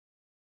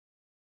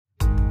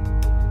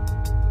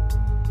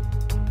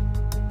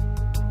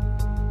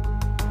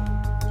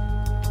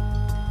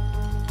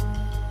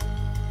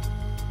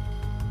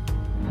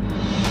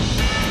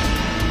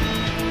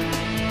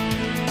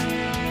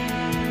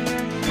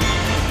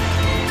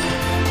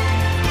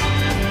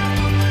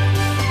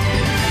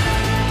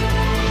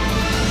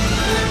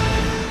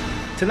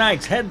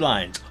Tonight's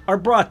headlines are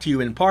brought to you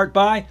in part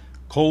by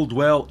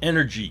Coldwell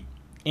Energy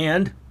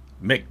and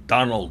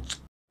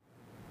McDonald's.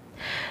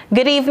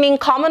 Good evening,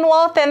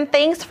 Commonwealth, and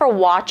thanks for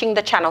watching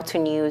the Channel 2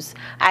 News.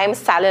 I'm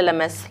Sally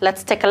Lemus.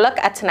 Let's take a look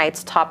at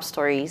tonight's top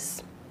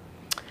stories.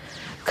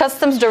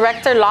 Customs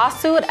Director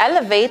lawsuit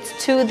elevates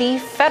to the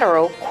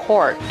federal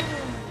court.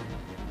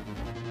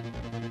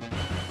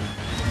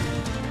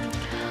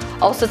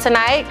 Also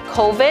tonight,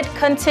 COVID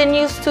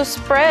continues to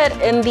spread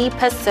in the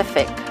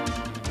Pacific.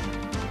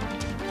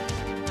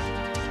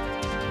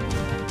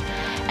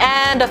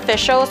 And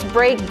officials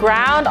break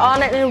ground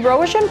on an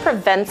erosion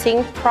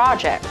preventing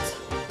project.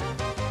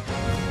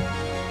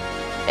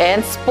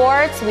 In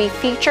sports, we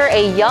feature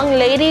a young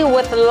lady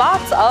with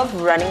lots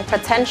of running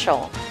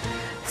potential.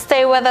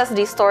 Stay with us,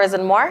 these stories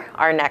and more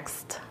are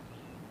next.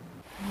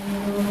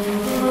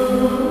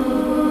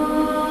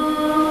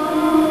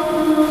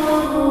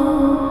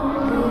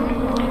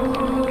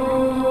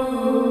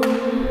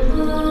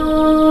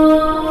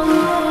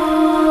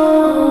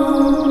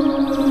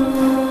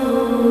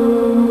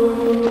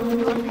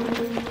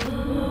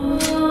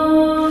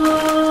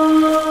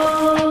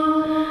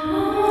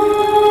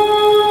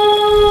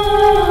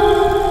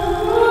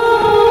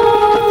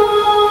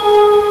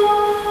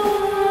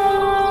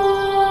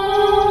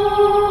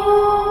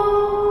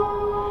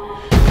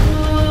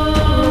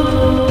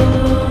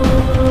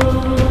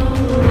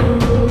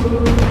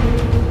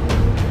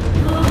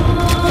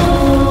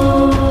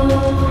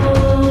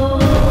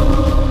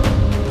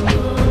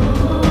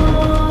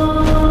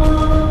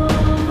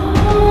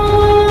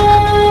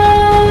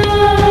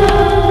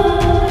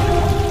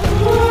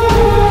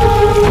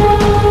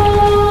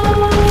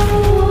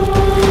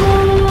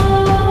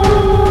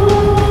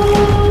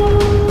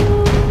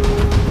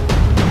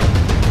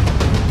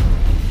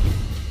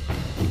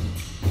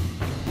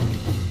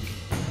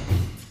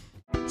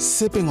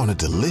 Sipping on a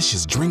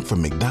delicious drink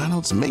from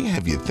McDonald's may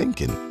have you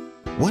thinking,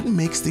 what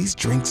makes these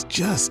drinks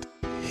just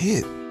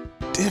hit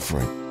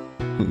different?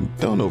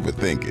 Don't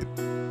overthink it.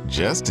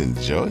 Just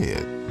enjoy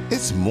it.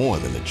 It's more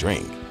than a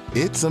drink.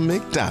 It's a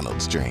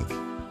McDonald's drink.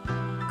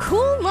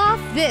 Cool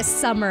off this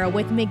summer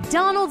with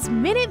McDonald's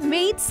Minute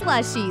Maid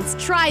Slushies.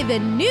 Try the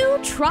new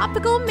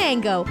Tropical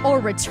Mango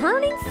or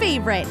returning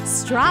favorite,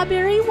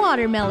 Strawberry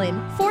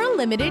Watermelon, for a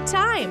limited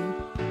time.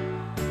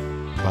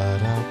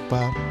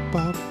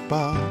 Ba-da-ba-ba-ba.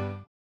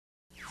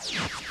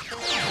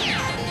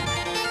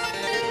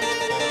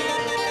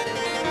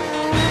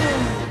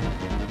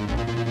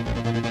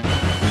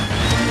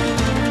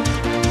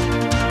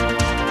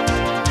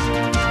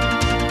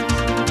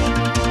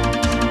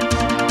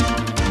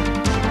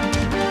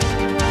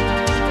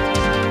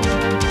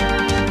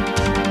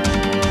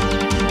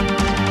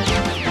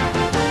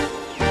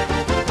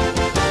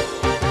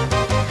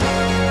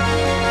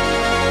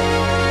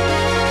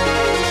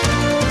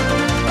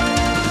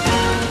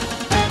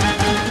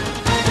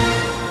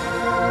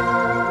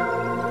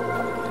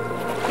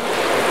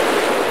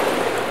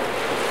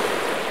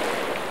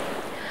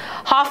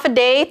 Half a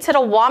day to the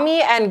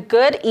WAMI and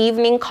good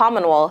evening,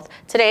 Commonwealth.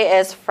 Today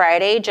is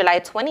Friday, July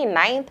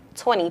 29th,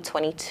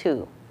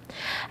 2022.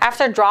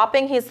 After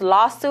dropping his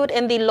lawsuit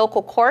in the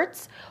local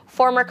courts,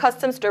 former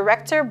Customs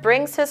Director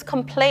brings his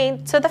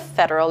complaint to the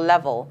federal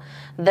level,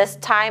 this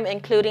time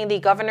including the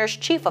Governor's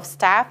Chief of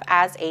Staff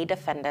as a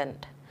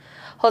defendant.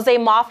 Jose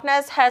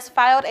Mofnes has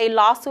filed a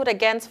lawsuit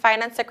against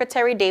Finance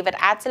Secretary David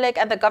Attilik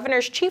and the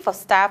Governor's Chief of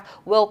Staff,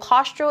 Will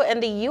Castro, in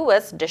the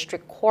U.S.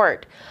 District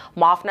Court.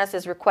 Mofnes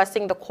is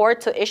requesting the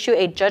court to issue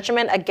a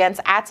judgment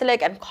against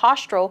Attilik and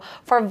Castro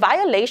for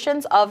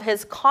violations of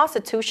his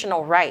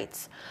constitutional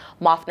rights.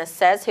 Mofnes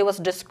says he was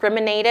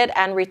discriminated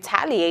and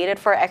retaliated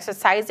for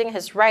exercising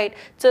his right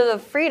to the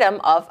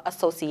freedom of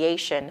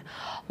association.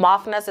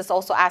 Mofnes is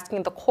also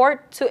asking the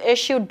court to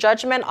issue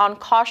judgment on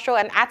Castro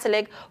and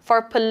Attilik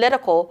for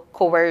political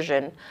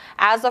coercion.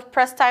 As of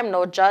press time,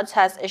 no judge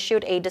has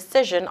issued a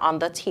decision on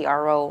the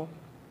TRO.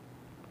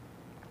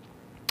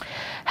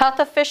 Health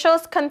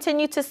officials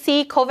continue to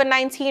see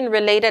COVID-19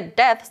 related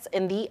deaths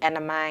in the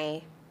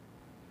NMI.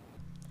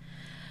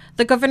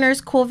 The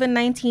Governor's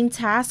COVID-19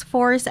 Task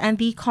Force and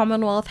the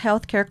Commonwealth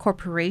Healthcare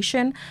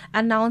Corporation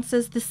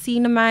announces the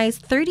CNMI's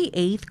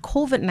 38th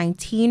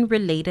COVID-19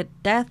 related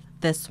death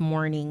this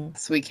morning.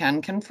 So we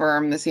can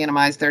confirm the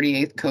CNMI's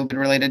 38th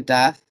COVID-related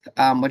death,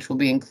 which will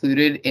be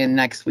included in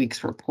next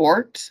week's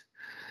report.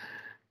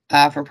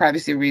 For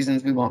privacy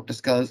reasons, we won't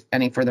disclose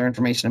any further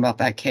information about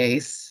that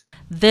case.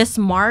 This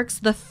marks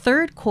the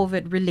third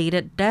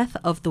COVID-related death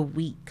of the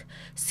week.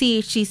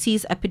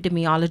 CHCC's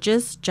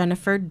epidemiologist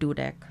Jennifer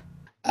Dudek.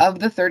 Of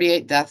the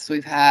 38 deaths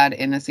we've had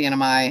in the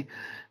CNMI,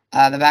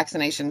 the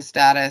vaccination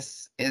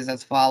status is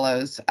as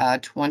follows.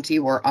 20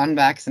 were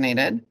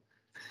unvaccinated,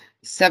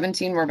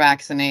 17 were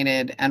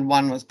vaccinated, and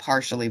 1 was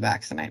partially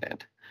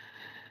vaccinated.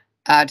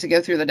 To go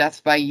through the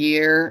deaths by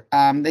year,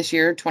 this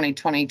year,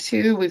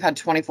 2022, we've had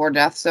 24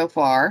 deaths so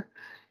far.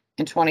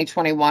 In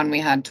 2021,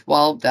 we had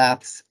 12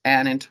 deaths,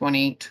 and in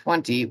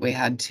 2020, we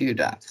had 2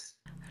 deaths.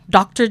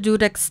 Dr.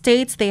 Dudek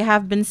states they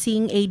have been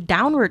seeing a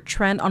downward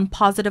trend on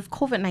positive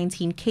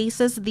COVID-19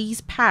 cases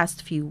these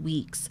past few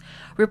weeks.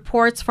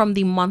 Reports from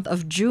the month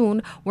of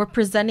June were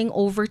presenting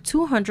over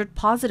 200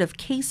 positive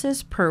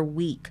cases per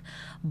week,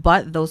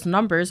 but those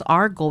numbers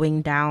are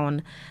going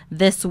down.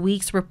 This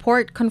week's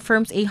report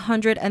confirms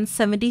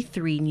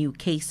 173 new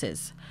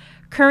cases.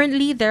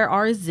 Currently, there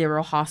are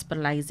 0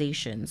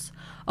 hospitalizations.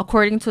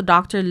 According to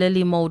Dr.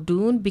 Lily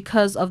Muldoon,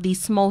 because of the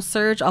small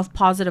surge of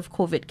positive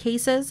COVID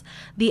cases,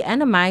 the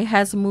NMI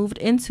has moved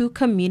into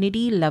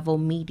community level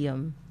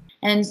medium.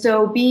 And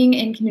so being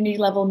in community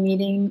level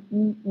meeting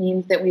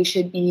means that we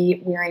should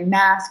be wearing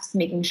masks,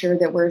 making sure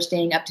that we're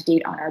staying up to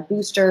date on our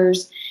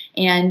boosters,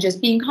 and just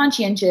being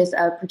conscientious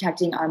of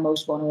protecting our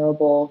most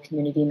vulnerable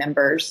community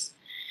members.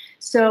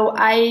 So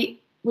I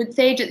would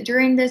say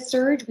during this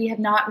surge, we have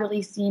not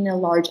really seen a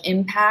large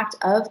impact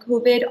of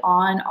COVID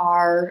on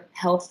our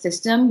health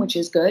system, which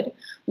is good.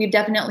 We've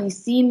definitely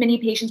seen many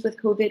patients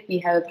with COVID. We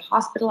have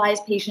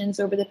hospitalized patients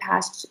over the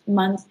past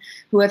month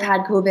who have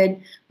had COVID,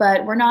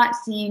 but we're not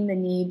seeing the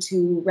need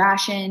to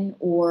ration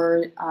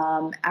or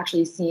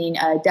actually seeing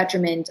a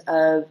detriment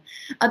of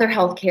other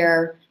health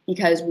care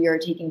because we are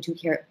taking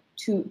care of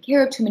too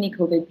many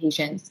COVID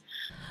patients.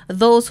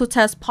 Those who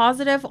test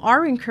positive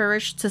are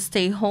encouraged to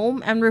stay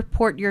home and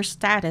report your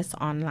status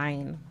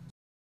online.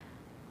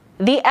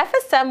 The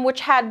FSM,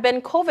 which had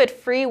been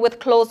COVID-free with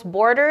closed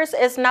borders,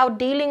 is now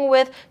dealing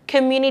with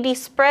community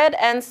spread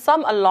and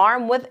some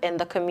alarm within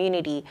the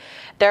community.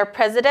 Their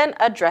president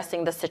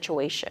addressing the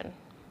situation.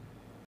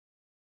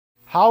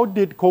 How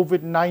did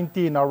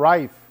COVID-19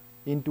 arrive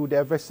into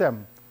the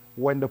FSM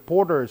when the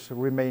borders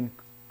remained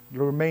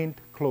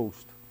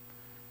closed?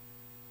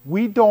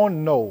 We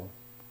don't know.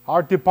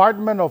 Our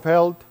Department of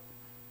Health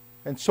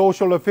and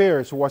Social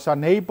Affairs was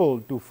unable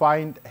to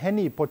find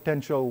any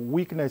potential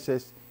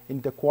weaknesses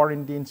in the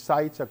quarantine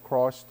sites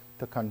across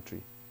the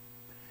country.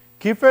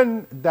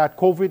 Given that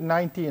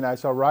COVID-19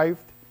 has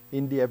arrived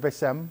in the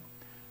FSM,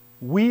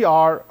 we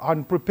are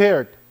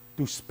unprepared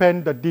to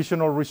spend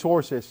additional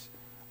resources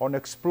on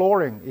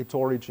exploring its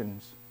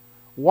origins.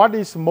 What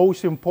is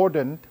most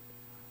important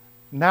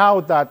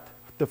now that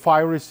the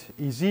virus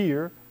is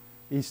here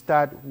is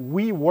that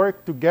we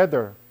work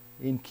together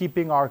in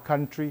keeping our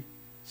country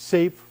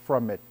safe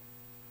from it.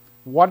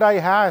 What I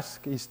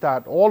ask is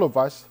that all of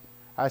us,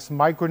 as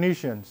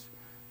Micronesians,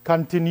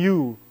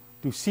 continue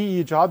to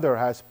see each other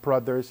as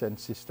brothers and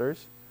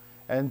sisters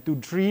and to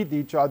treat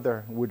each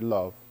other with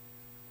love.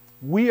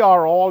 We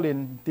are all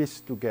in this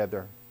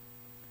together.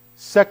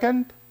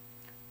 Second,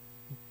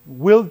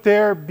 will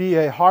there be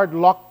a hard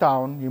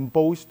lockdown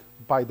imposed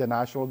by the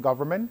national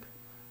government?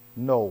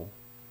 No.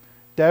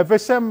 The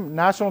FSM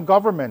national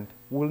government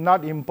will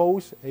not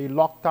impose a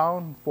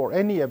lockdown for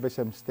any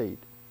FSM state.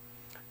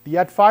 The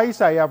advice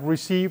I have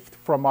received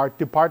from our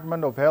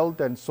Department of Health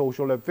and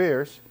Social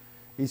Affairs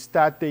is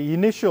that the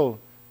initial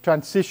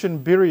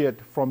transition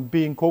period from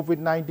being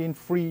COVID-19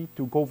 free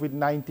to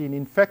COVID-19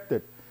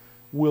 infected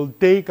will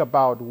take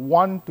about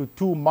 1 to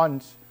 2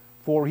 months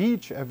for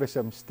each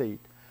FSM state.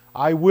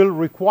 I will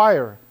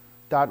require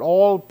that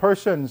all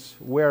persons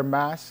wear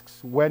masks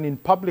when in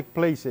public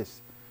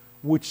places,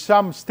 which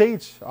some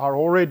states are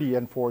already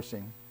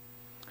enforcing.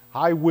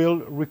 I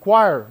will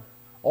require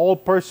all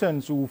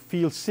persons who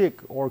feel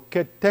sick or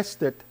get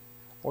tested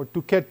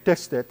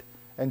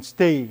and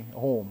stay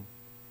home.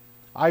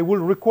 I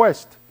will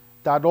request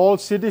that all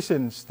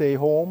citizens stay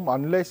home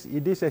unless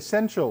it is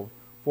essential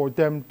for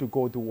them to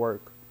go to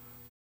work.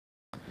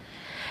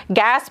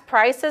 Gas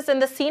prices in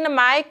the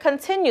CNMI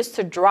continues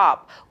to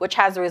drop, which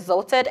has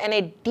resulted in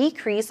a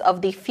decrease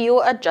of the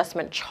fuel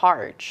adjustment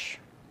charge.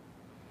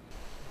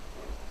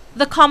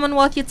 The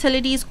Commonwealth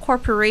Utilities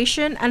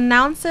Corporation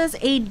announces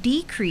a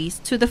decrease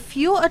to the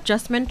fuel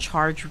adjustment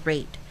charge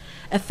rate.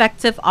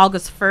 Effective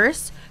August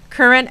 1st,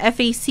 current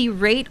FAC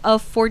rate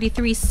of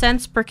 43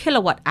 cents per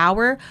kilowatt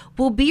hour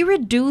will be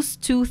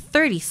reduced to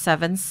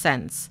 37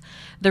 cents.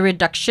 The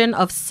reduction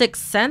of 6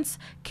 cents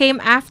came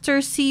after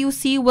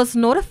CUC was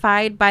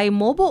notified by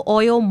Mobil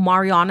Oil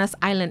Marianas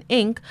Island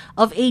Inc.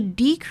 of a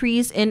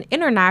decrease in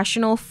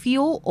international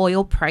fuel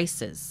oil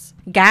prices.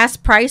 Gas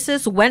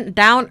prices went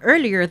down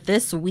earlier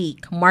this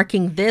week,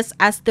 marking this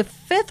as the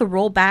 5th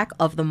rollback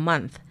of the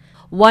month.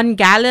 1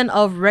 gallon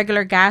of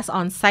regular gas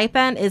on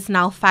Saipan is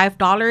now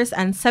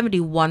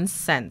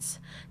 $5.71,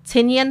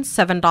 Tinian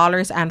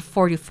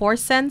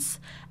 $7.44,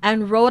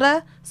 and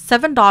Rhoda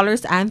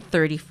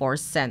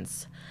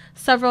 $7.34.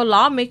 Several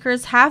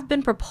lawmakers have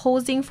been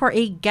proposing for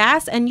a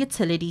gas and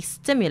utility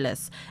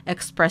stimulus,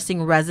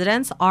 expressing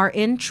residents are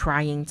in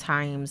trying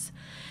times.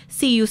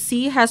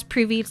 CUC has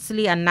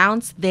previously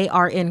announced they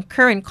are in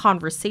current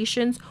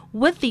conversations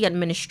with the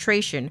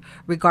administration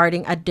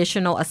regarding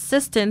additional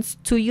assistance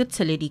to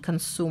utility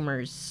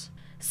consumers.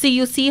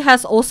 CUC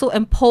has also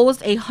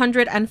imposed a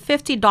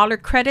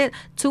 $150 credit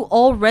to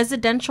all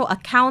residential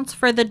accounts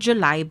for the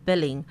July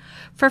billing.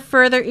 For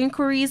further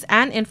inquiries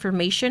and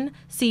information,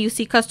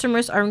 CUC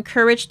customers are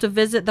encouraged to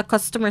visit the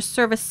Customer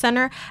Service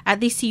Center at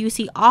the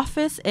CUC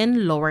office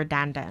in Lower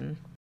Dandan.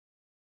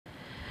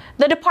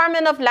 The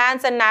Department of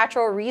Lands and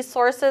Natural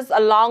Resources,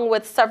 along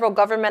with several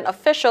government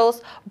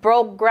officials,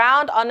 broke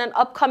ground on an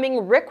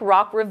upcoming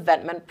rickrock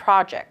revetment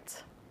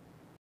project.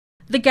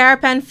 The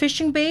Garapan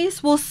fishing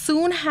base will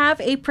soon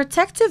have a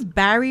protective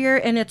barrier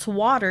in its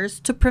waters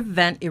to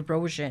prevent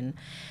erosion.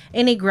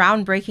 In a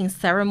groundbreaking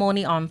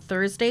ceremony on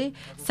Thursday,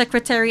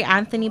 Secretary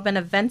Anthony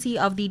Benavente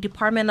of the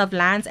Department of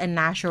Lands and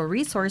Natural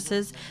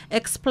Resources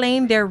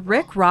explained their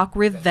rickrock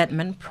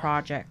revetment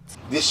project.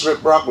 This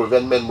rickrock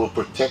revetment will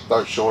protect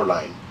our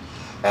shoreline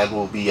and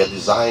will be a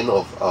design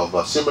of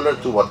similar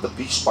to what the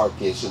Peace Park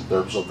is in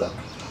terms of that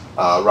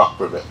rock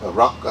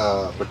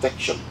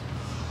protection.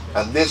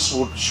 And this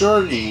would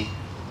surely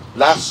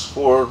last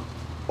for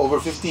over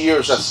 50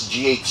 years, as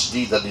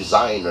GHD, the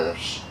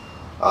designers,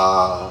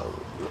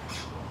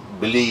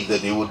 believe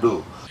that it would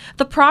do.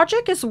 The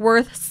project is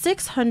worth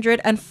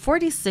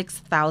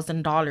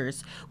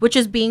 $646,000, which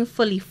is being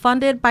fully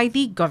funded by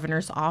the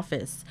governor's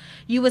office.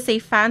 USA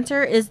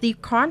Fanter is the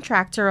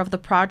contractor of the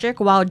project,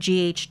 while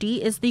GHD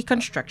is the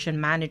construction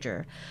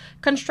manager.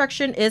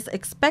 Construction is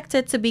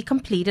expected to be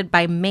completed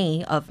by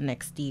May of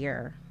next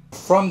year.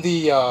 From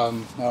the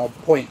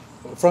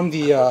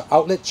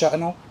outlet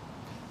channel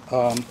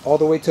all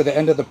the way to the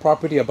end of the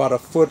property, about a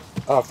foot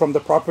from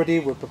the property,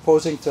 we're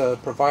proposing to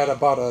provide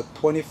about a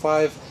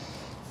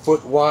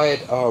 25-foot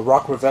wide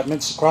rock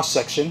revetment cross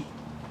section.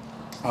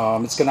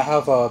 It's going to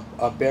have a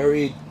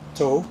buried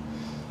toe.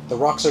 The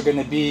rocks are going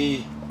to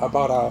be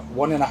about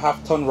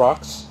 1.5 ton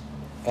rocks,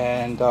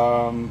 and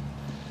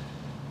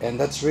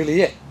that's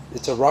really it.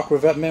 It's a rock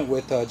revetment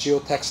with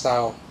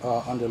geotextile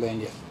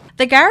underlaying it.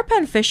 The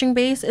Garapan fishing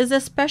base is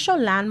a special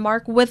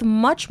landmark with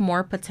much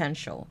more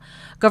potential.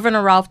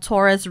 Governor Ralph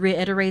Torres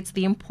reiterates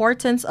the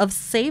importance of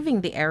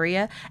saving the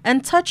area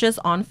and touches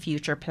on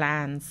future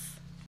plans.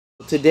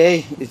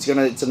 Today, it's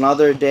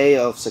another day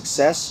of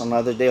success,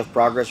 another day of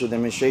progress with the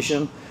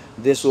administration.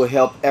 This will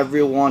help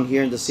everyone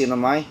here in the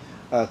CNMI,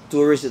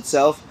 tourists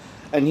itself,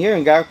 and here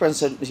in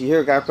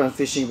Garapan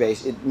Fishing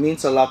Base. It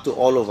means a lot to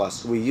all of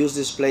us. We use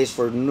this place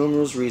for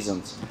numerous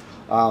reasons.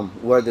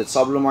 Where the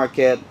Sablo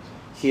Market,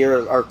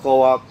 here our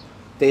co-op,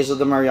 Days of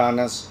the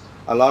Marianas,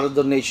 a lot of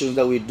donations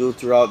that we do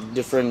throughout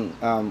different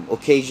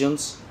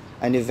occasions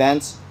and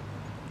events.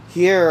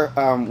 Here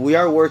we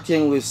are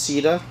working with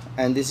CETA,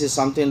 and this is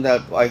something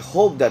that I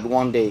hope that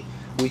one day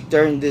we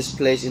turn this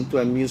place into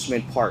an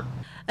amusement park.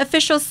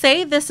 Officials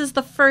say this is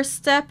the first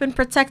step in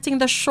protecting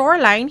the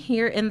shoreline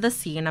here in the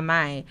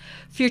CNMI.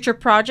 Future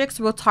projects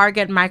will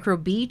target Micro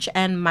Beach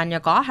and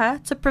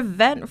Manyagaha to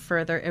prevent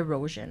further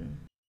erosion.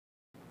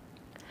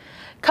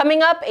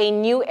 Coming up, a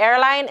new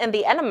airline in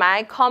the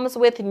NMI comes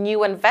with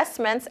new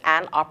investments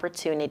and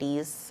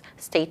opportunities.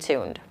 Stay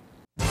tuned.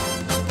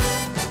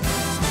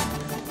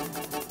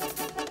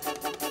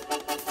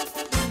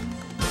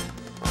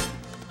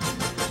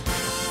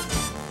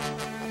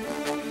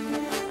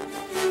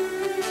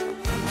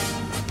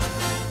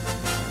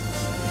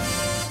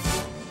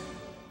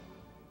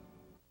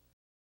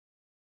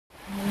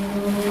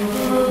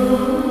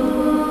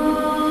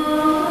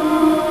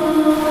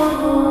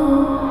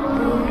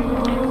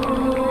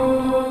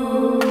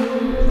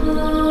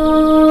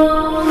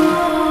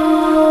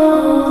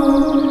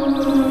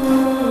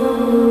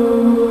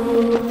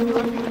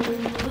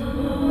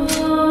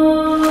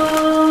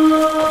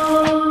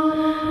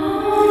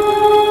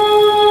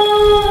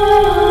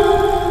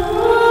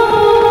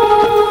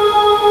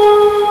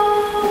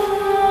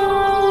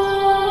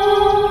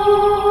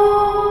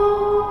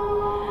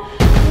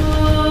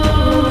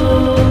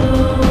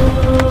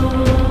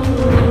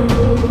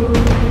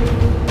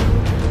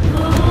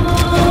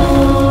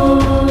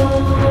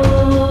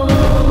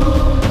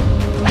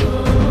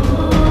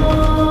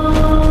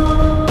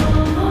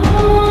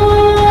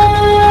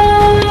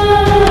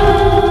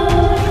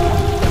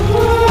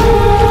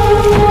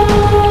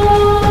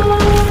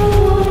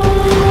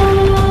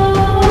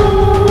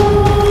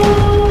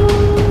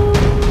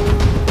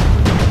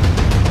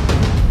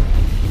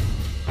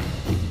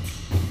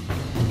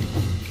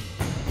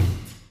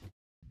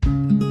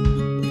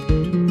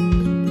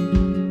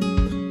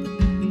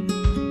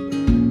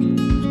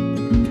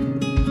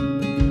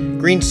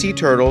 Green sea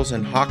turtles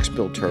and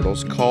hawksbill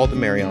turtles call the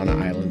Mariana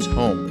Islands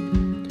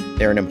home.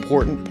 They are an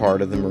important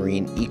part of the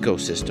marine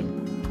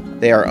ecosystem.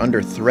 They are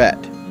under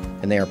threat,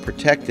 and they are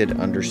protected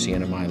under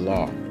CNMI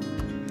law.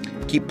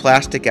 Keep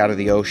plastic out of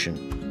the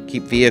ocean.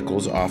 Keep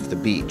vehicles off the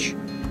beach.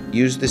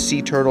 Use the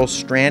Sea Turtle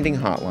Stranding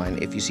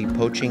Hotline if you see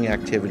poaching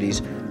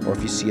activities or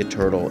if you see a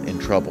turtle in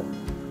trouble.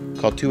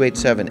 Call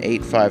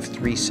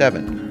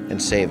 287-8537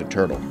 and save a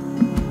turtle.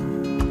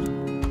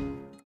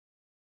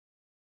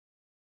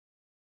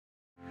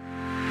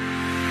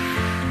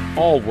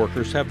 All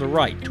workers have the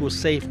right to a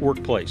safe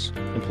workplace.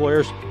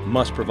 Employers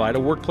must provide a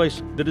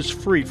workplace that is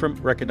free from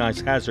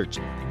recognized hazards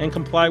and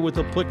comply with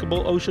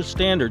applicable OSHA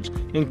standards,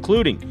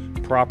 including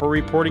proper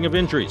reporting of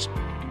injuries.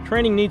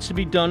 Training needs to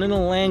be done in a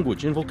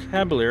language and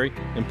vocabulary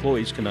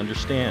employees can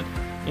understand,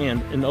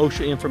 and an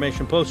OSHA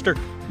information poster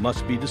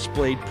must be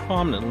displayed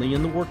prominently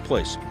in the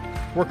workplace.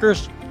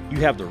 Workers You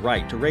have the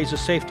right to raise a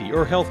safety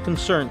or health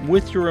concern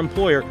with your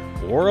employer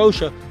or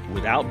OSHA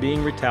without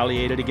being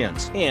retaliated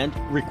against, and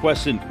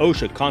request an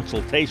OSHA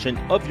consultation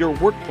of your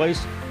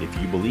workplace if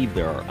you believe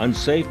there are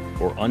unsafe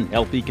or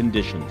unhealthy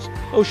conditions.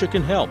 OSHA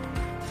can help.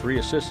 Free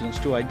assistance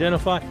to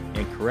identify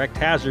and correct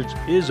hazards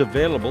is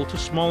available to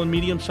small and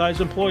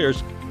medium-sized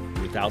employers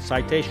without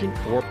citation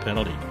or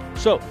penalty.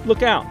 So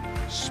look out,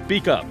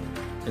 speak up,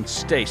 and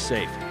stay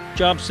safe.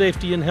 Job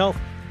safety and health,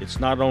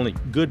 it's not only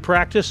good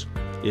practice,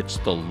 it's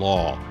the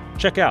law.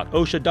 Check out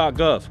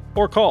OSHA.gov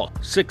or call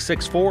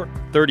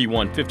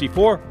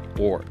 664-3154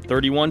 or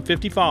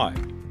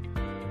 3155.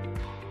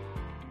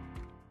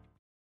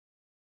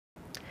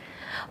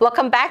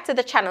 Welcome back to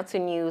the Channel 2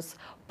 News.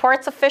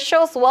 Ports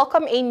officials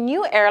welcome a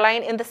new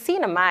airline in the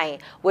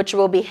CNMI, which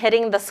will be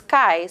hitting the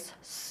skies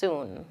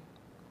soon.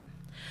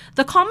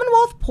 The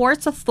Commonwealth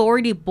Ports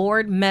Authority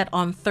Board met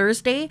on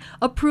Thursday,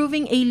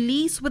 approving a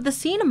lease with the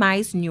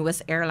CNMI's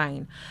newest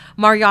airline.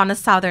 Mariana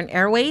Southern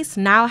Airways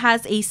now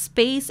has a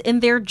space in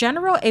their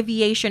general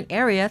aviation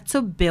area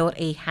to build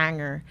a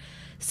hangar.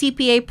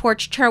 CPA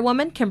Ports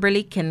Chairwoman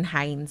Kimberly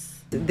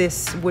Kinhines.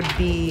 This would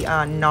be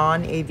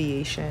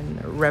non-aviation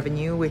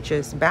revenue, which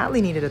is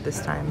badly needed at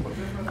this time,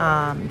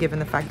 given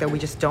the fact that we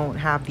just don't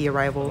have the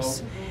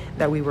arrivals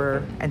that we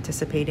were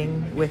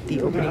anticipating with the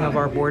opening of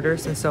our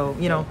borders. And so,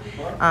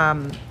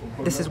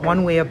 this is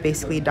one way of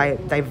basically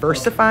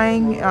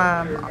diversifying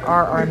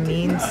our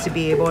means to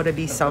be able to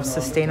be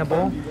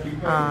self-sustainable.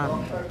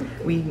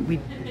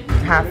 We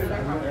have,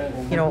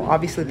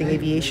 obviously the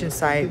aviation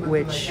side,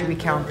 which we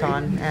count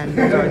on, and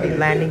those are the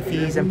landing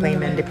fees and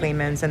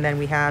deplanements, and then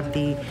we have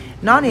the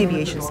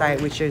non-aviation side,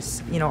 which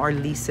is, our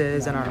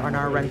leases and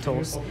our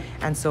rentals.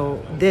 And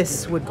so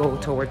this would go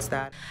towards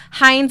that.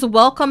 Hines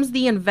welcomes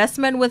the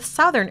investment with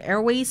Southern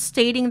Airways,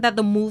 stating that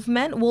the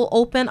movement will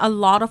open a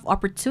lot of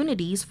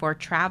opportunities for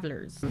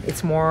travelers.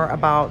 It's more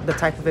about the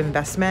type of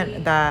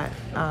investment that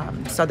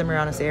Southern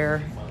Marianas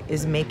Air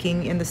is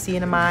making in the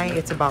CNMI.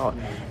 It's about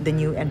the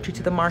new entry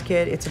to the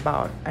market. It's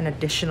about an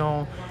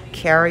additional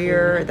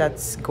carrier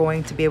that's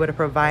going to be able to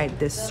provide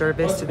this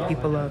service to the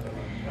people of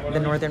the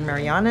Northern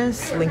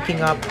Marianas,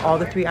 linking up all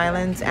the 3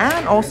 islands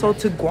and also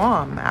to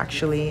Guam,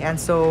 actually. And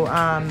so,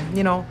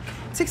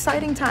 it's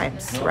exciting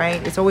times,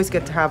 right? It's always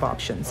good to have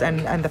options.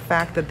 And the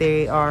fact that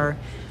they are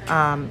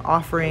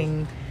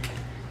offering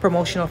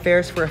promotional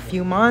fares for a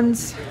few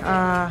months,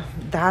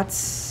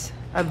 that's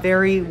a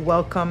very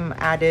welcome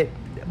added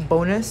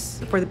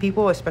bonus for the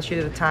people, especially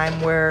at a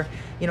time where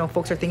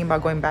folks are thinking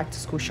about going back to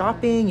school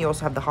shopping. You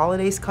also have the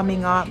holidays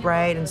coming up,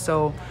 right? And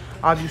so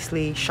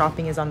obviously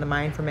shopping is on the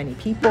mind for many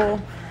people,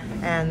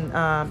 and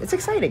it's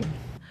exciting.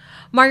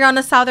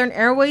 Mariana Southern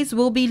Airways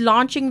will be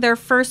launching their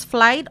first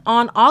flight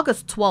on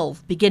August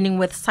 12th, beginning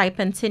with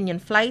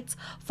Saipan-Tinian flights,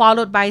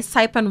 followed by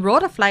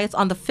Saipan-Rota flights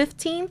on the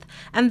 15th,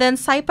 and then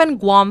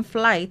Saipan-Guam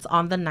flights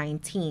on the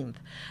 19th.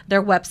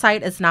 Their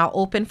website is now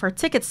open for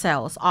ticket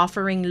sales,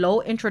 offering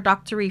low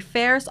introductory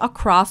fares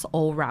across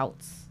all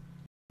routes.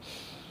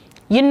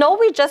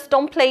 We just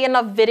don't play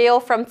enough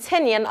video from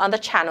Tinian on the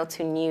Channel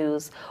 2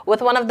 News.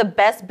 With one of the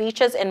best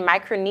beaches in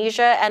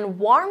Micronesia and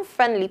warm,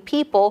 friendly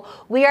people,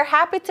 we are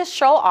happy to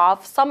show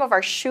off some of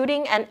our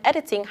shooting and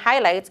editing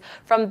highlights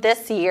from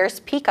this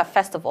year's Pika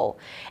Festival,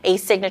 a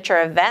signature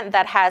event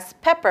that has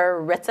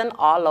pepper written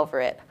all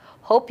over it.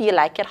 Hope you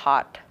like it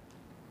hot.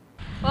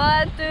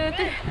 1, 2,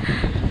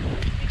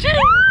 3.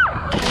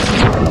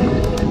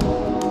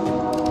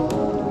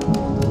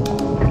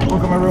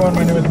 Welcome everyone,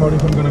 my name is Marty.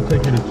 I'm going to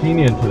take you to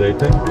Tinian today.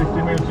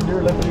 10-15 minutes in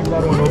here, left leave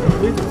that one open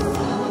please.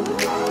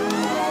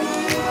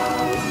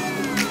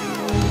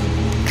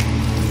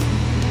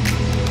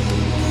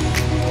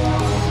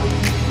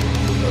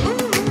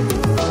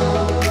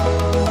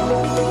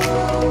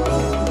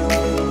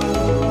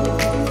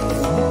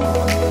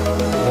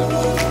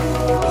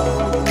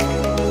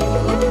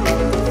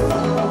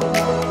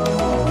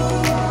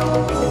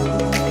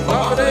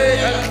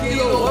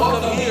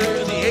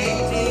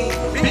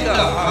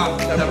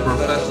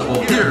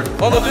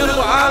 On the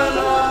beautiful island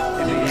of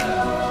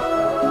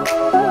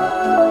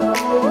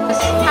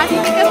How do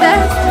you think of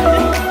this?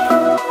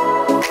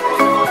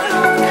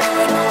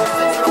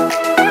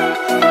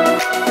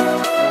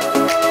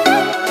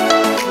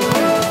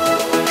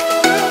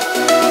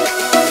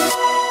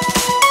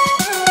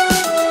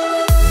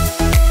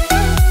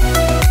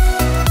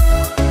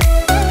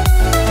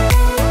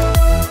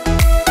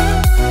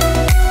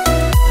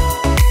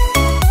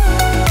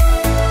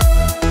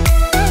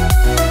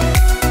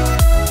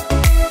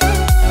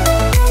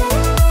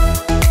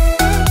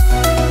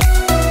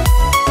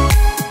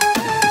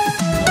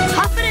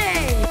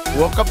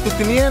 Walk up to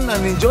Tinian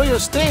and enjoy your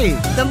stay.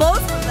 The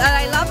most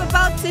that I love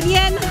about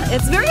Tinian,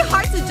 it's very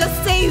hard to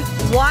just say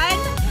one.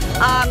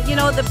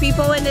 The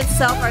people in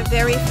itself are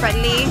very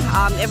friendly.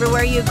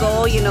 Everywhere you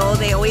go,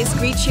 they always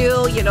greet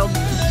you,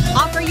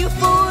 offer you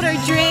food or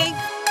drink.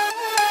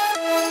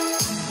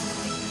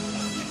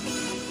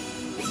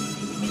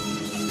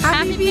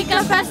 Happy Pika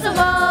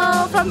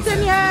Festival from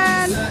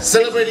Tinian!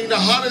 Celebrating the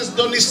hottest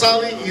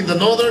Donisali in the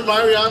Northern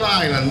Mariana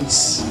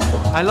Islands.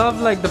 I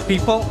love like the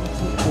people,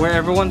 where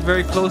everyone's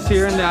very close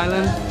here in the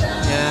island.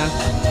 Yeah,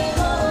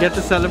 get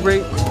to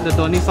celebrate the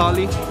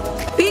Donisali.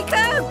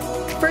 Pika,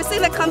 first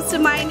thing that comes to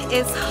mind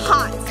is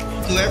hot.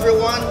 To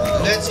everyone,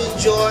 let's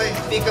enjoy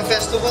Pika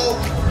Festival.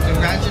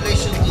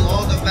 Congratulations to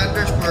all the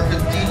vendors for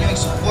continuing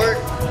support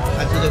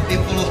and to the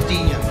people of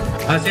Tinian.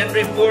 As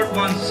Henry Ford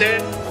once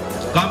said,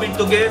 coming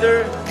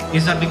together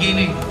is a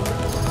beginning.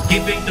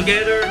 Keeping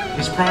together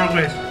is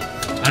progress.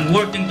 And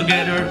working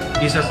together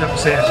is a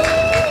success.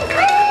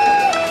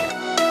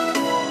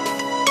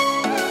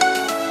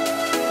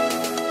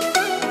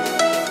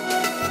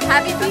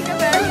 Happy Pika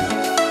Fest!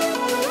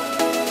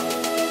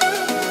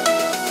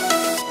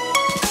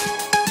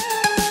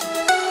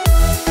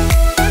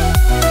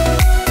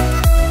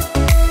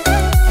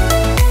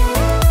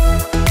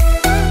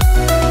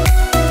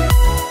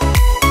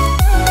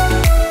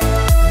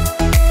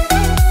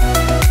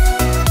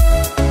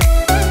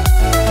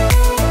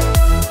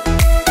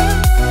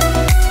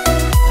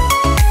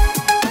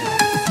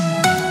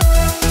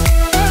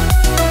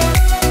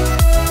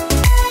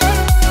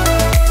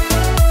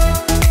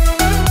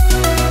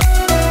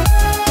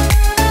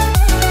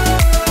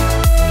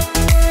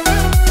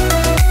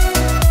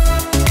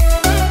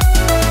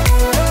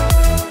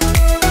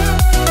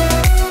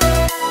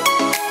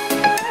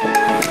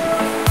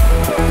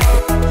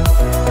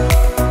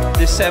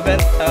 The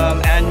 7th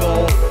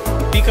annual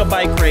Pika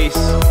Bike Race.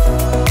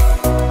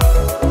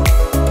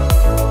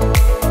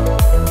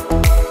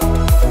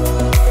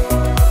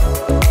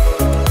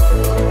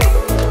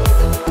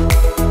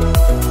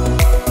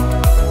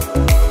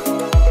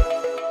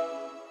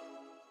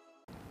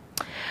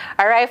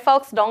 All right,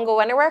 folks, don't go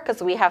anywhere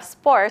because we have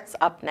sports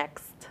up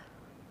next.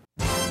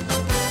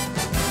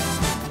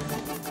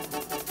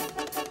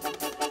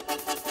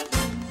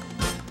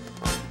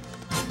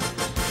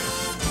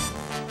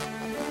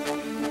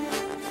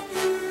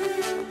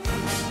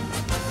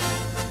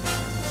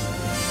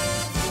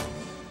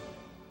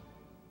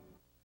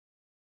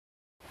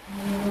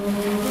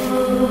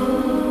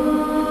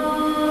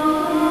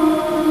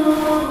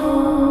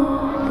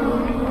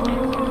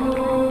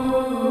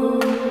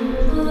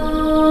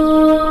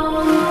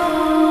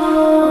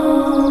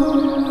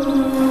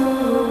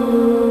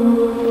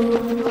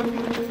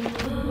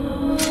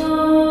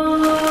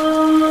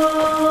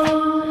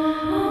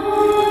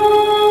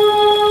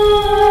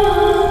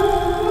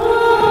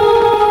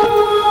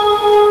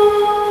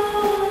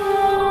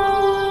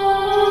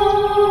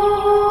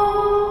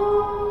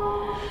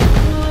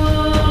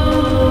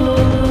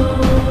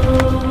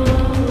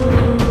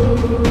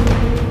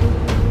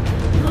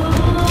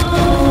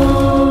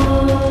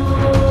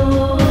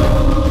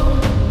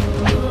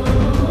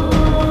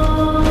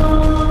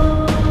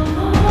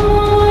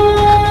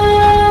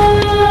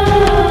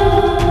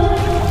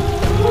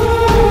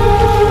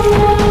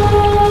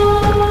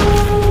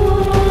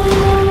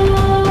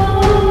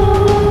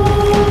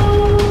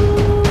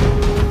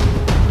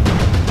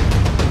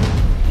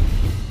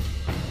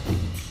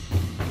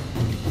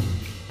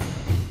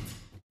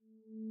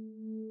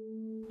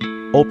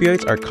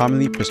 Opioids are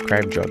commonly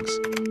prescribed drugs.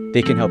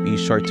 They can help ease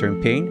short-term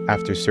pain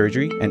after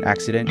surgery, an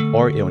accident,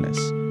 or illness.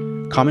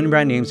 Common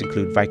brand names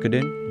include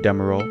Vicodin,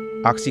 Demerol,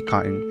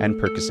 OxyContin, and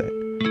Percocet.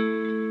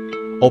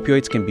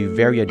 Opioids can be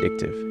very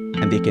addictive,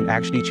 and they can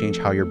actually change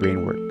how your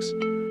brain works.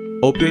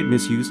 Opioid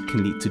misuse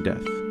can lead to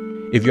death.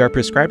 If you are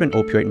prescribed an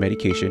opioid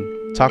medication,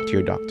 talk to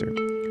your doctor.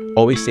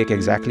 Always take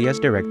exactly as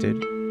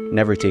directed,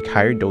 never take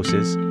higher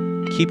doses,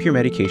 keep your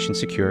medication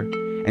secure,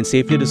 and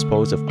safely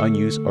dispose of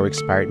unused or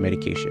expired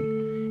medication.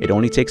 It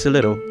only takes a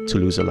little to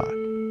lose a lot.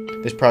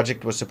 This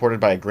project was supported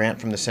by a grant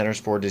from the Centers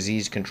for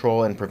Disease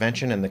Control and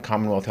Prevention and the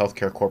Commonwealth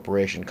Healthcare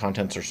Corporation.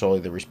 Contents are solely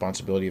the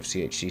responsibility of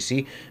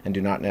CHCC and do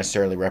not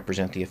necessarily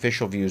represent the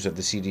official views of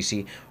the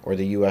CDC or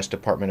the U.S.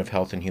 Department of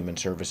Health and Human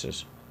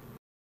Services.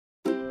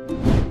 The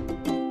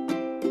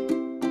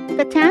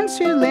Tan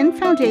Su Lin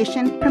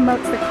Foundation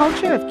promotes the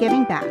culture of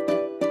giving back.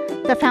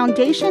 The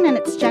foundation and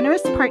its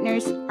generous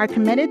partners are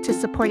committed to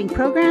supporting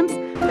programs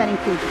that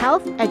include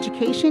health,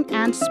 education,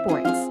 and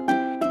sports.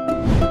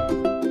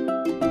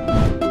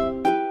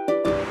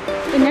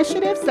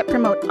 Initiatives that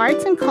promote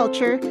arts and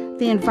culture,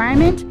 the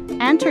environment,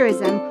 and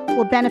tourism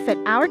will benefit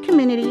our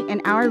community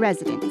and our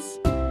residents.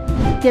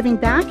 Giving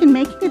back and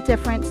making a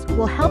difference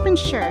will help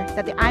ensure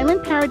that the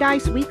island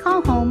paradise we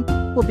call home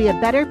will be a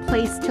better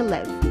place to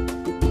live.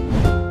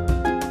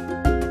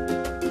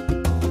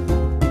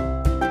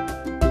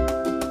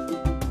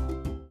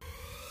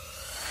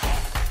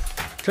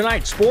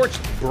 Tonight's sports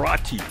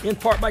brought to you in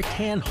part by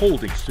Tan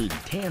Holdings through the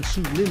Tan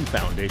Su Lin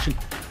Foundation,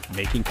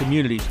 making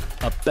communities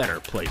a better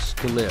place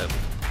to live.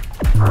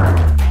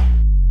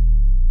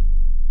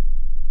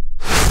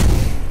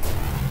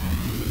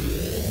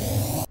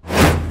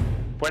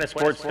 Buenas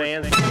sports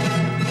fans.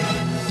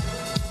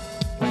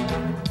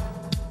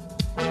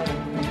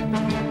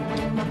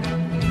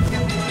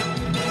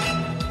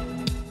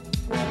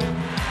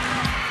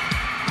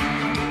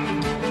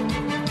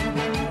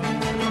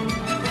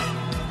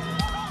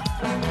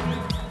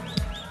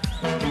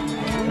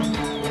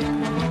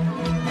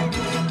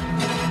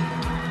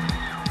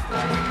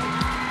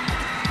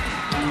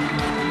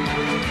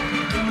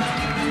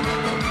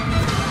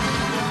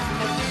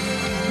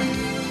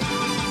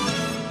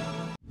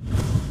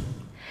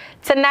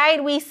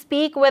 Tonight, we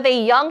speak with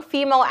a young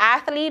female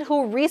athlete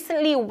who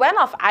recently went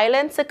off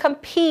island to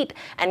compete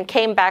and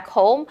came back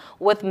home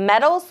with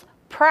medals,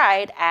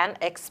 pride, and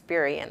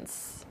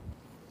experience.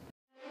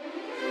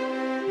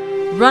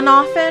 Run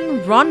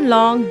often, run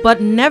long,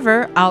 but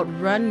never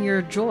outrun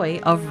your joy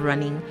of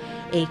running.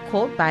 A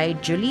quote by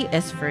Julie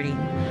Esverding.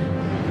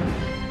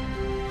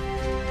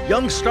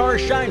 Young Star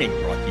Shining,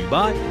 brought to you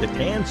by the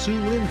Tan Su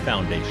Lin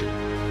Foundation.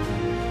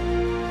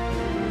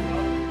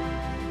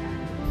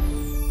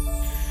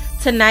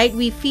 Tonight,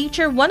 we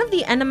feature one of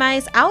the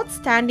NMI's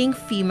outstanding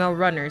female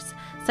runners.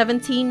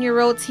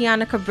 17-year-old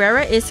Tiana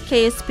Cabrera is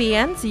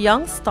KSPN's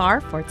young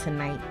star for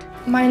tonight.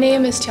 My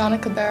name is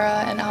Tiana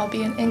Cabrera, and I'll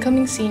be an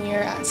incoming senior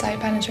at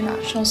Saipan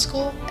International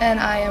School, and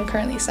I am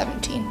currently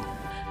 17.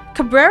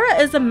 Cabrera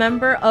is a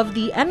member of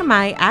the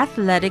NMI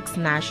Athletics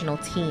national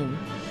team.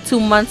 2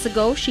 months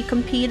ago, she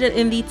competed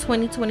in the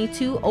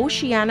 2022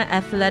 Oceania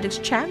Athletics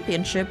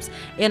Championships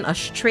in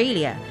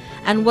Australia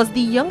and was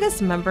the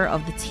youngest member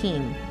of the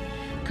team.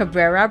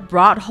 Cabrera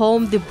brought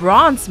home the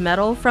bronze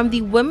medal from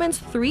the women's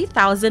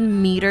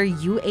 3,000-meter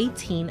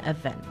U18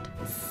 event.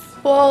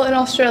 Well, in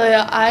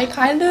Australia, I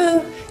kind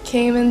of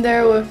came in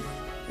there with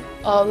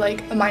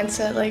like a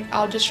mindset like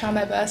I'll just try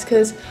my best,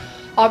 because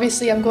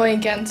obviously I'm going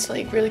against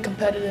like really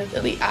competitive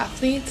elite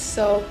athletes,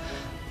 so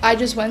I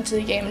just went to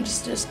the game and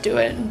just do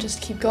it and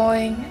just keep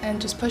going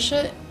and just push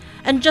it.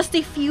 And just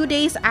a few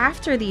days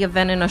after the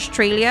event in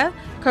Australia,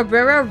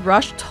 Cabrera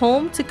rushed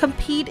home to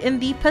compete in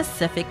the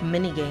Pacific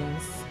Mini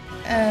Games.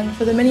 And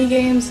for the mini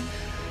games,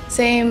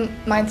 same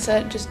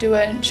mindset, just do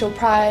it and show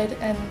pride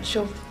and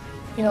show,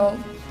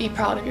 be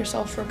proud of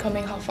yourself for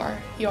coming how far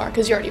you are,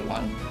 because you already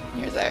won.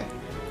 You're there.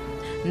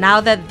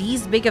 Now that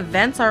these big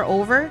events are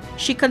over,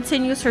 she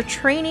continues her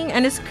training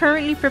and is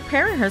currently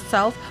preparing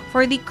herself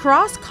for the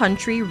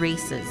cross-country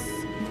races.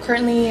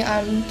 Currently,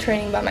 I'm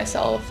training by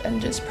myself and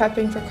just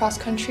prepping for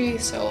cross-country,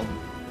 so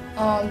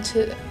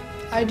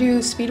I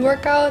do speed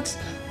workouts,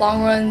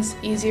 long runs,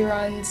 easy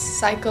runs,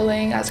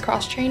 cycling as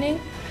cross-training,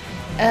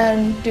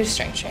 and do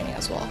strength training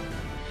as well.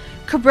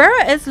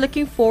 Cabrera is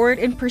looking forward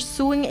in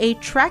pursuing a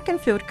track and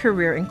field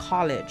career in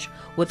college,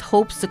 with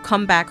hopes to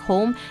come back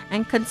home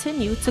and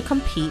continue to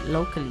compete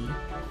locally.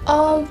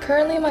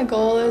 Currently my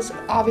goal is,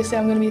 obviously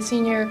I'm going to be a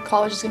senior,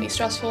 college is going to be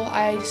stressful.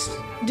 I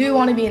do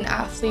want to be an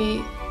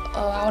athlete.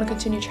 I want to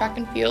continue track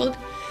and field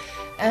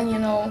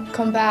and,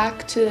 come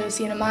back to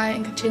CNMI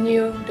and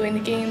continue doing the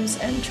games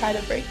and try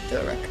to break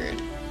the record.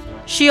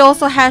 She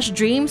also has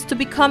dreams to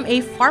become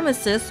a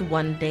pharmacist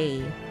one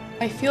day.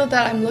 I feel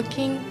that I'm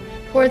looking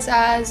towards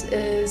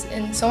is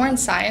somewhere in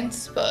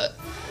science, but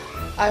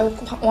I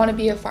want to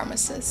be a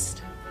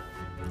pharmacist.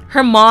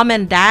 Her mom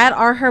and dad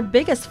are her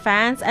biggest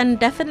fans and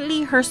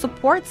definitely her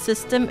support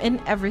system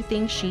in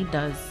everything she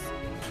does.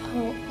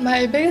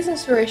 My biggest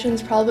inspiration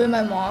is probably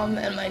my mom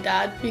and my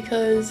dad,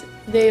 because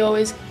they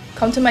always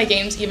come to my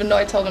games even though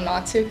I tell them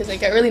not to, because I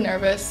get really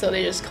nervous, so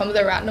they just come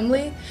there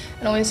randomly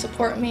and always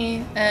support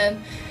me, and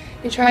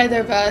they try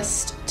their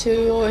best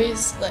to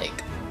always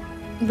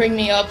bring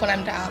me up when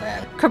I'm down.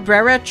 And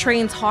Cabrera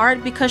trains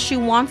hard because she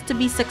wants to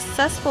be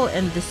successful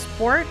in this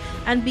sport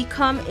and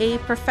become a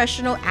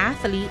professional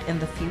athlete in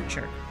the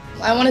future.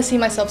 I want to see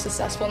myself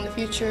successful in the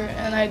future,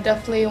 and I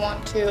definitely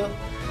want to,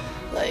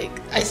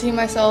 I see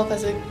myself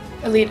as an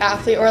elite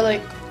athlete, or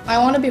I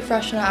want to be a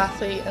professional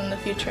athlete in the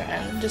future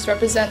and just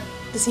represent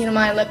the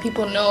CNMI and let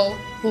people know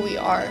who we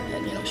are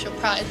and, show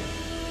pride.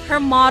 Her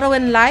motto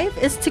in life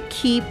is to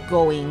keep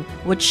going,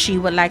 which she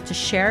would like to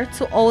share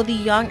to all the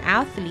young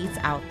athletes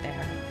out there.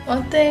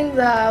 One thing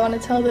that I want to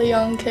tell the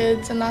young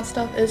kids and that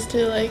stuff is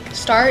to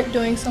start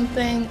doing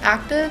something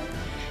active,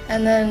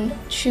 and then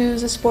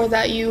choose a sport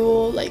that you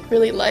will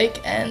really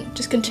like, and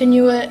just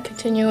continue it,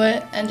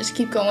 and just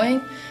keep going.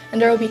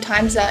 And there will be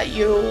times that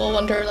you will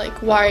wonder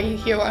why are you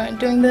here, why am I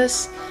doing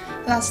this,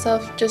 and that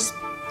stuff. Just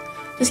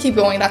keep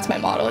going. That's my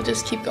motto.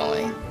 Just keep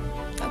going.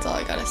 That's all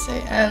I gotta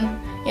say. And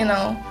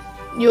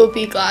you'll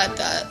be glad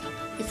that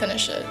you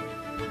finish it.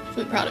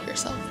 Be proud of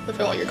yourself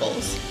with all your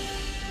goals.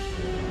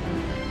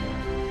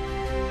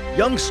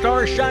 Young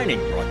Star Shining,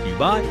 brought to you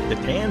by the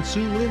Tan Su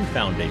Lin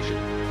Foundation.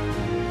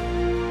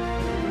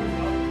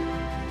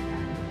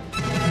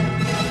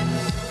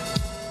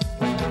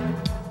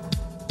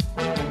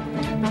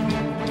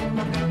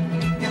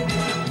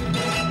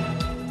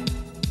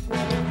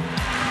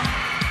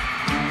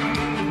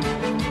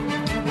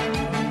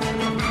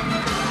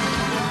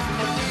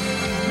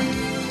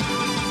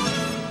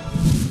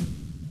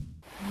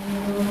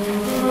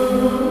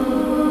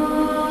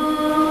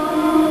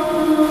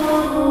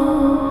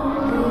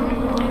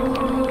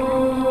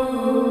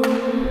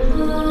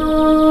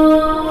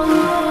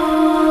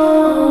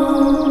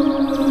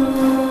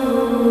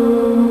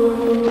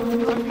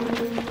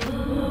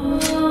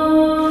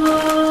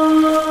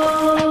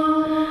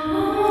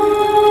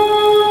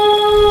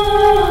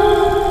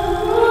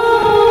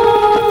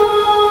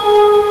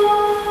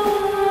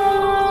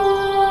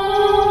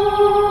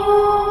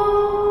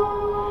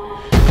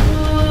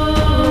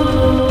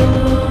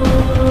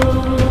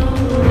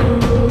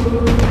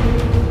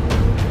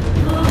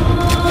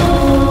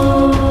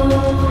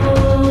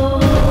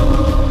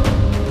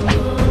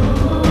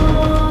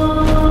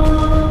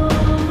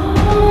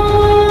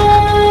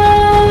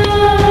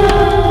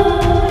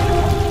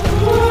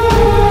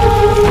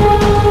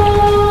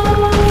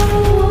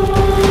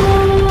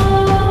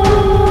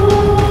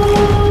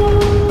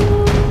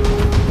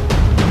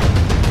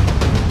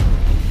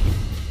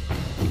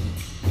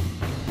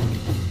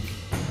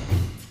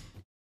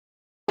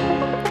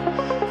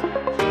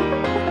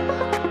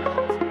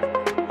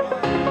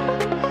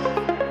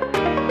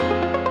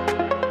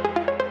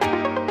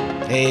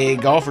 Hey,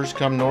 golfers,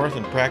 come north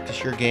and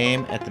practice your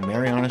game at the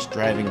Marianas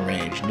Driving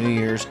Range. New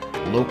Year's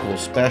local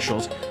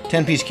specials.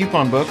 10-piece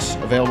coupon books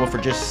available for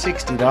just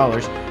 $60.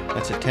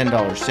 That's a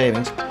 $10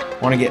 savings.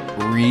 Want to get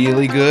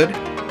really good?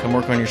 Come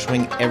work on your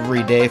swing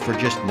every day for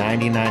just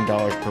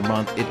 $99 per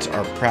month. It's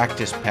our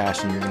practice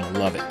pass and you're going to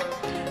love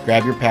it.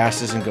 Grab your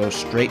passes and go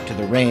straight to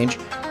the range.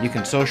 You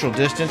can social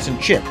distance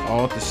and chip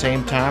all at the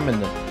same time,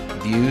 and the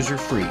views are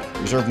free.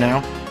 Reserve now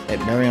at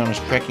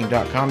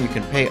marianastrekking.com. You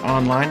can pay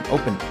online,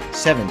 open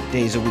 7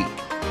 days a week.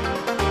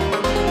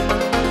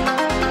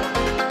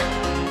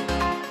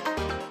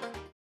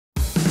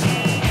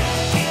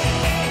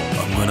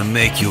 I'm gonna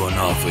make you an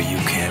offer you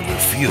can't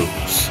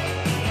refuse.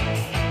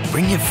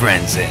 Bring your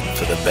friends in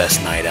for the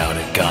best night out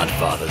at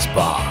Godfather's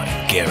Bar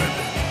in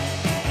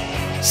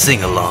Garabin.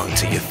 Sing along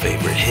to your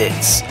favorite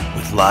hits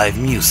with live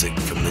music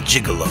from the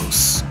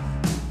Gigolos.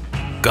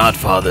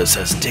 Godfather's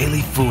has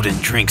daily food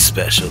and drink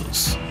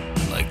specials,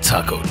 like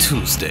Taco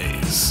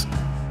Tuesdays.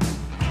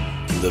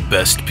 The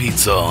best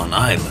pizza on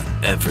island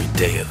every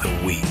day of the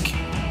week.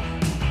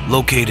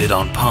 Located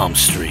on Palm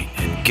Street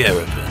in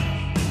Garabin.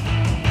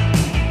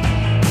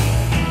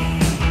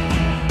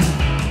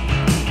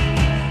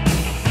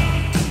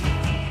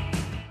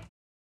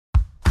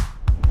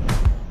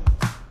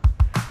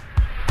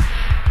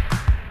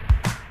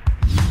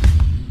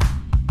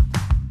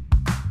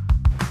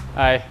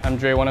 Hi, I'm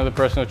Dre, one of the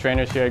personal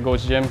trainers here at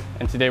Goat's Gym,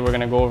 and today we're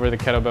going to go over the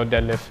kettlebell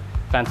deadlift.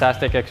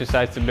 Fantastic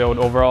exercise to build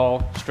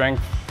overall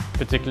strength,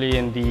 particularly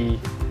in the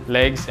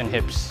legs and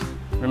hips.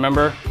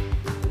 Remember,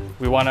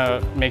 we want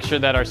to make sure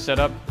that our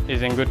setup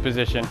is in good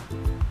position.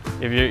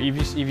 If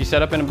you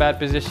set up in a bad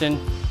position,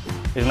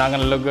 it's not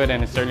going to look good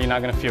and it's certainly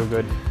not going to feel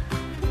good.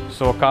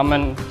 So a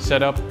common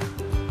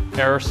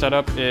error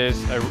setup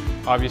is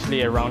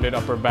obviously a rounded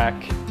upper back.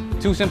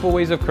 2 simple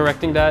ways of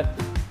correcting that.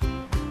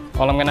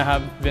 All I'm gonna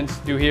have Vince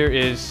do here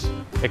is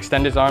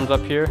extend his arms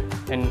up here,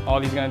 and all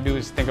he's gonna do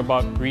is think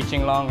about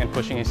reaching long and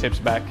pushing his hips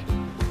back.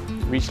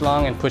 Reach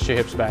long and push your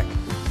hips back.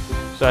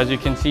 So as you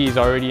can see, he's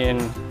already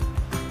in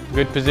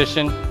good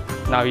position.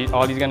 Now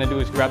all he's gonna do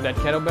is grab that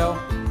kettlebell.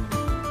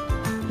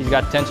 He's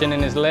got tension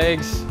in his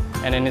legs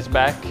and in his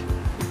back.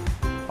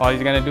 All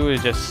he's gonna do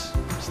is just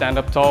stand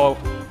up tall,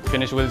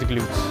 finish with his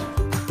glutes.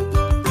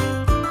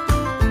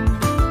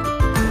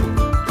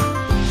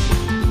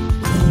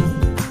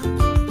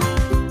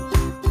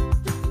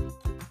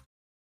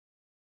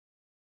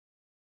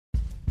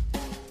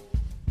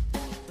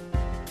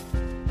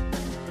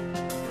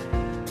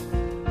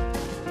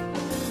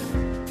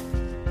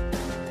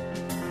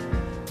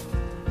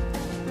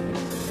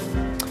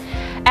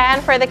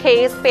 And for the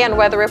KSPN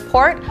weather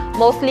report,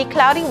 mostly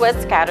cloudy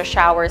with scattered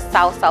showers,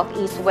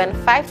 south-southeast wind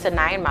 5 to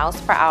 9 miles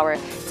per hour.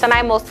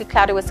 Tonight, mostly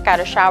cloudy with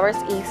scattered showers,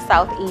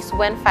 east-southeast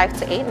wind 5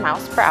 to 8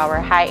 miles per hour,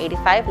 high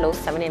 85, low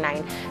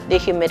 79. The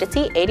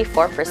humidity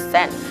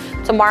 84%.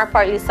 Tomorrow,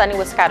 partly sunny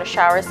with scattered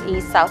showers,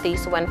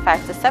 east-southeast wind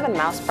 5 to 7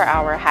 miles per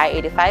hour, high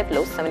 85,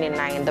 low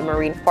 79. The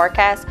marine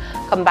forecast,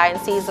 combined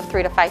seas of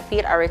 3 to 5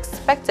 feet are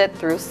expected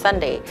through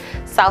Sunday.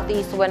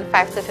 Southeast wind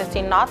 5 to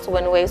 15 knots,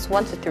 wind waves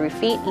 1 to 3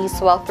 feet, east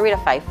swell 3 to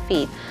 5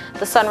 feet.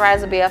 The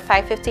sunrise will be at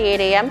 5:58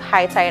 a.m.,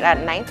 high tide at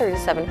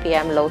 9:37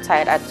 p.m., low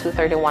tide at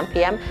 2:31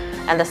 p.m.,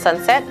 and the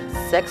sunset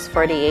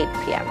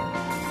 6:48 p.m.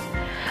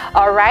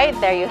 All right,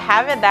 there you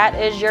have it. That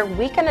is your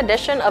weekend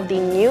edition of the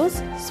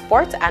news,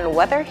 sports, and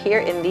weather here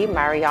in the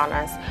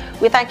Marianas.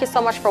 We thank you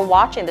so much for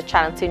watching the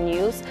Channel 2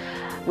 News.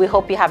 We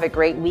hope you have a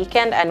great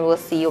weekend, and we'll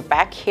see you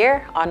back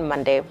here on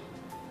Monday.